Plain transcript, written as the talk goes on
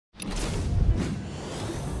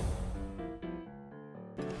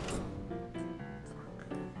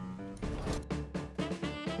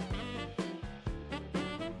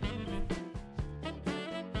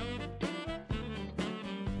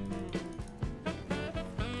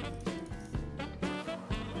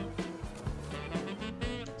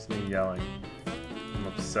yelling. I'm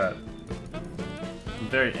upset. I'm a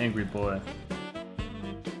very angry boy.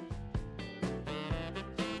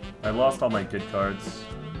 I lost all my good cards.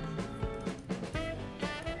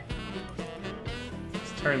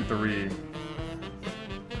 It's turn 3.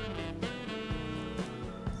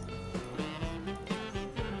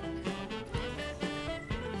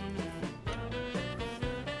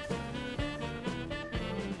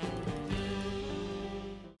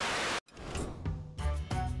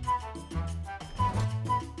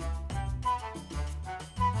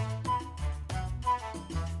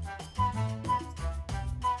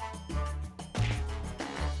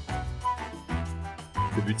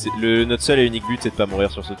 Notre seul et unique but, c'est de pas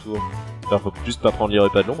mourir sur ce tour. Enfin, faut juste pas prendre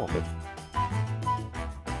l'irrépas de l'ombre en fait.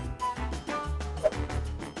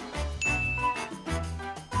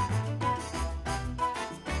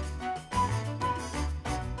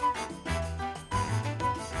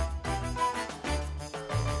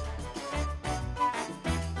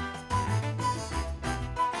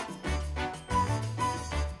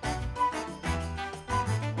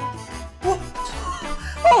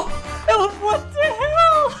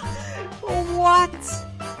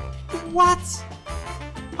 What?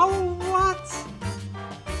 Oh, what?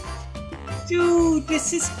 Dude,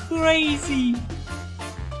 this is crazy.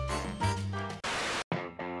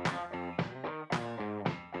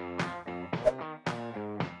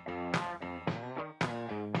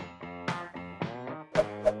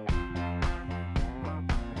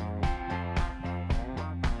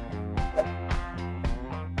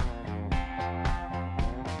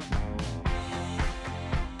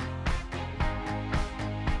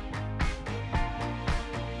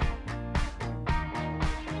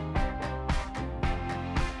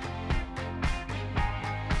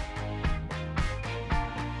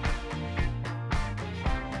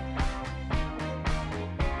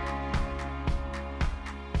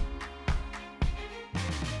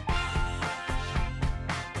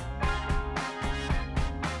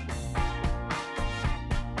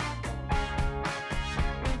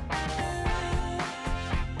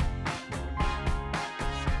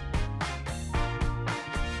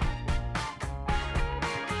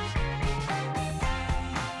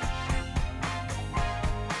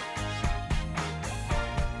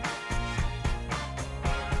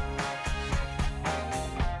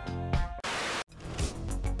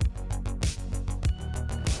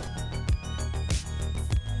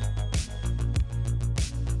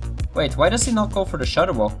 Wait, why does he not go for the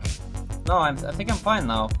Shutterwalk? No, I think I'm fine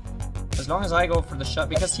now. As long as I go for the shut,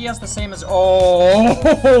 because he has the same as.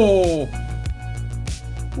 Oh!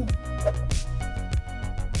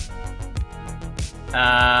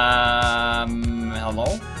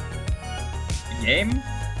 Hello? Game?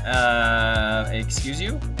 Excuse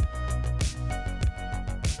you?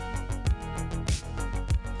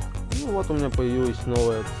 Ну вот у меня появилась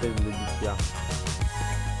новая цель для битья.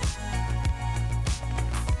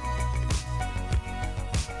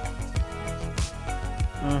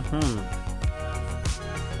 Угу.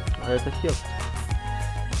 А это хекс.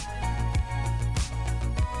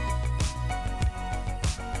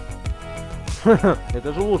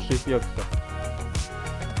 Это же лучший хекс.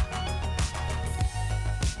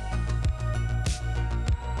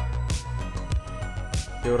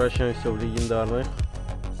 Превращаемся в легендарных.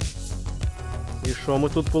 И что мы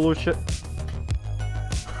тут получим?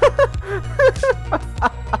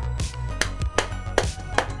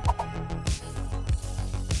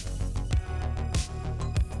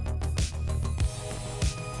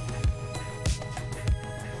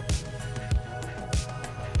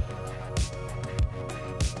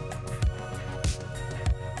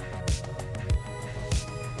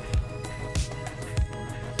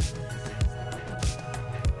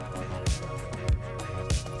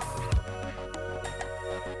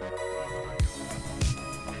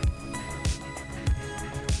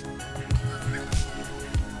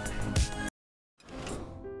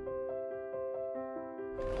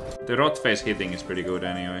 The rot face hitting is pretty good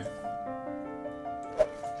anyway.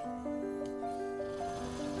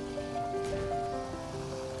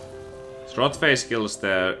 Rot face kills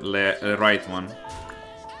the right one.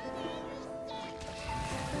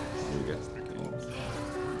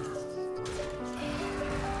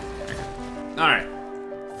 Alright.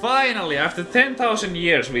 Finally, after 10,000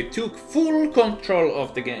 years, we took full control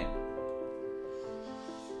of the game.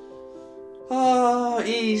 Oh,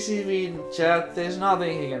 easy win, chat. There's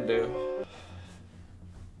nothing he can do.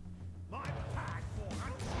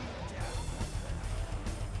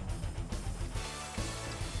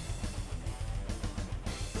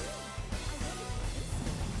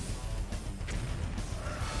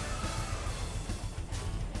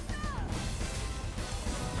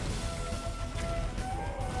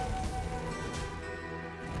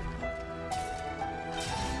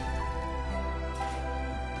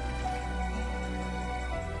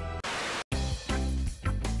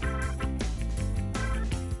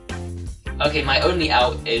 Okay, my only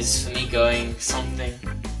out is for me going something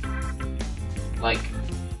like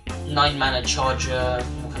 9 mana charger.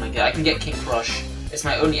 What can I get? I can get King Crush. It's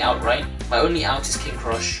my only out, right? My only out is King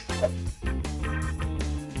Crush.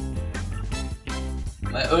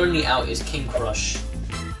 My only out is King Crush.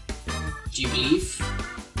 Do you believe?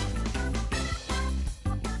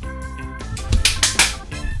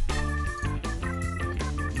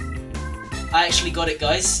 I actually got it,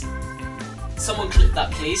 guys. Someone clip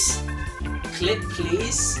that, please. Clip,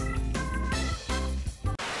 please.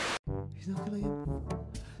 He's not killing him.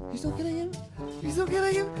 He's not killing him. He's not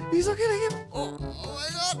killing him. He's not killing him. Oh my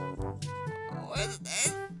god. What is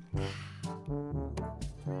this?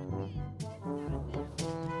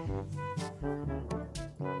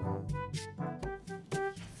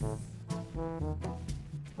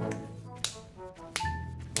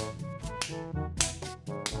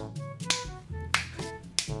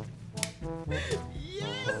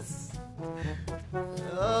 Yes!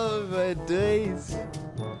 Oh my days.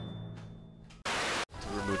 To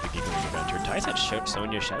remove the Giggling Adventure, Dice had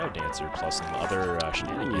Sonya Shadow Dancer plus some other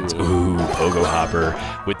shenanigans. Ooh, Pogo Hopper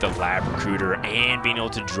with the Lab Recruiter and being able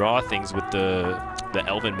to draw things with the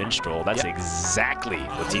Elven Minstrel. That's exactly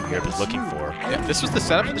what Team Europe is looking for. Yeah, this was the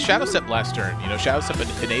setup for the Shadow Step last turn. You know, Shadow Step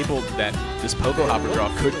enabled that this Pogo Hopper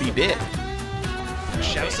draw could be big.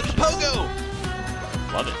 Shadow Step the Pogo!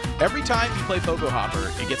 Love it. Every time you play Pogo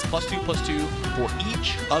Hopper, it gets +2/+2 for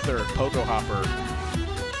each other Pogo Hopper.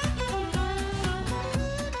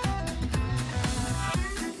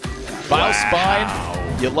 Vile Spine.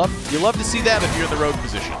 You love to see that if you're in the rogue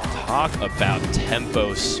position. Talk about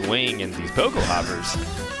tempo swing in these Pogo Hoppers.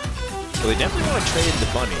 So they definitely want to trade the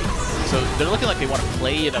bunny. So they're looking like they want to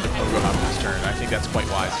play another Pogo Hopper this turn. I think that's quite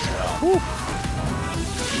wise as well. Whew.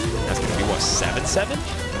 That's going to be, what, 7/7?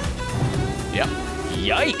 Yep.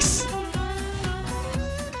 Yikes!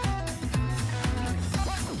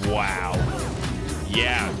 Wow.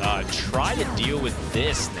 Yeah, try to deal with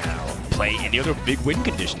this now. Play any other big win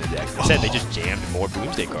condition in the deck. Instead, they just jammed more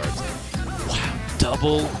Doomsday cards. Wow.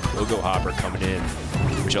 Double Pogo Hopper coming in,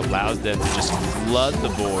 which allows them to just flood the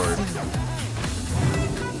board.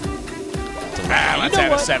 Let's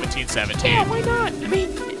have a 17/17. Yeah, why not? I mean,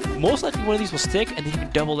 most likely one of these will stick, and then you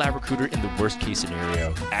can double Lab Recruiter in the worst case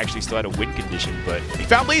scenario. Actually still had a win condition, but he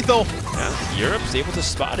found lethal. Yeah, Europe's able to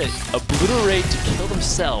spot it, obliterate to kill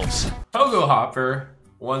themselves. Pogo Hopper,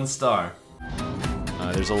 1 star.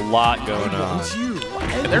 There's a lot going on.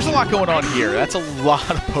 And there's a lot going on here. That's a lot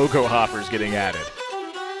of Pogo Hoppers getting added.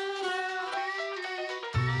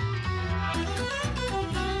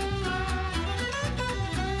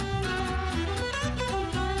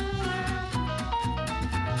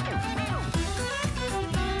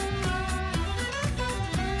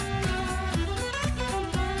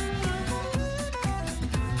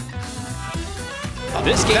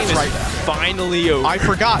 This game is finally over. I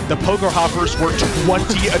forgot the Pogo Hoppers were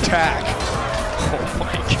 20 attack. Oh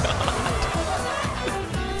my god.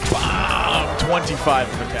 Bomb! 25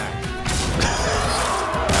 of attack.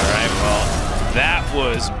 Alright, well, that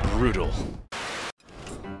was brutal.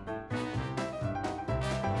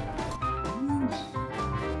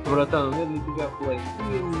 Братан, у меня для тебя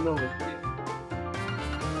плохие новости.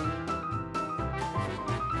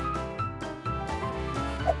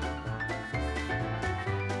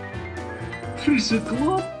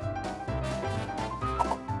 Житло?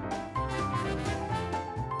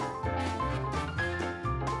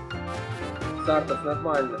 Сартов,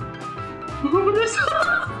 нормально.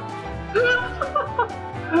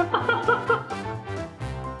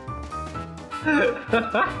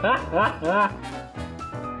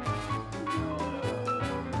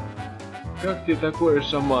 Как тебе такое,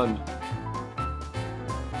 шаман?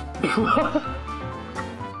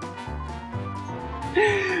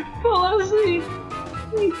 Положи!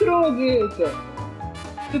 Не трогай это!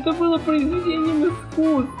 Это было произведением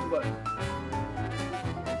искусства!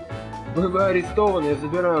 Вы арестованы, я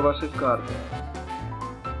забираю ваши карты.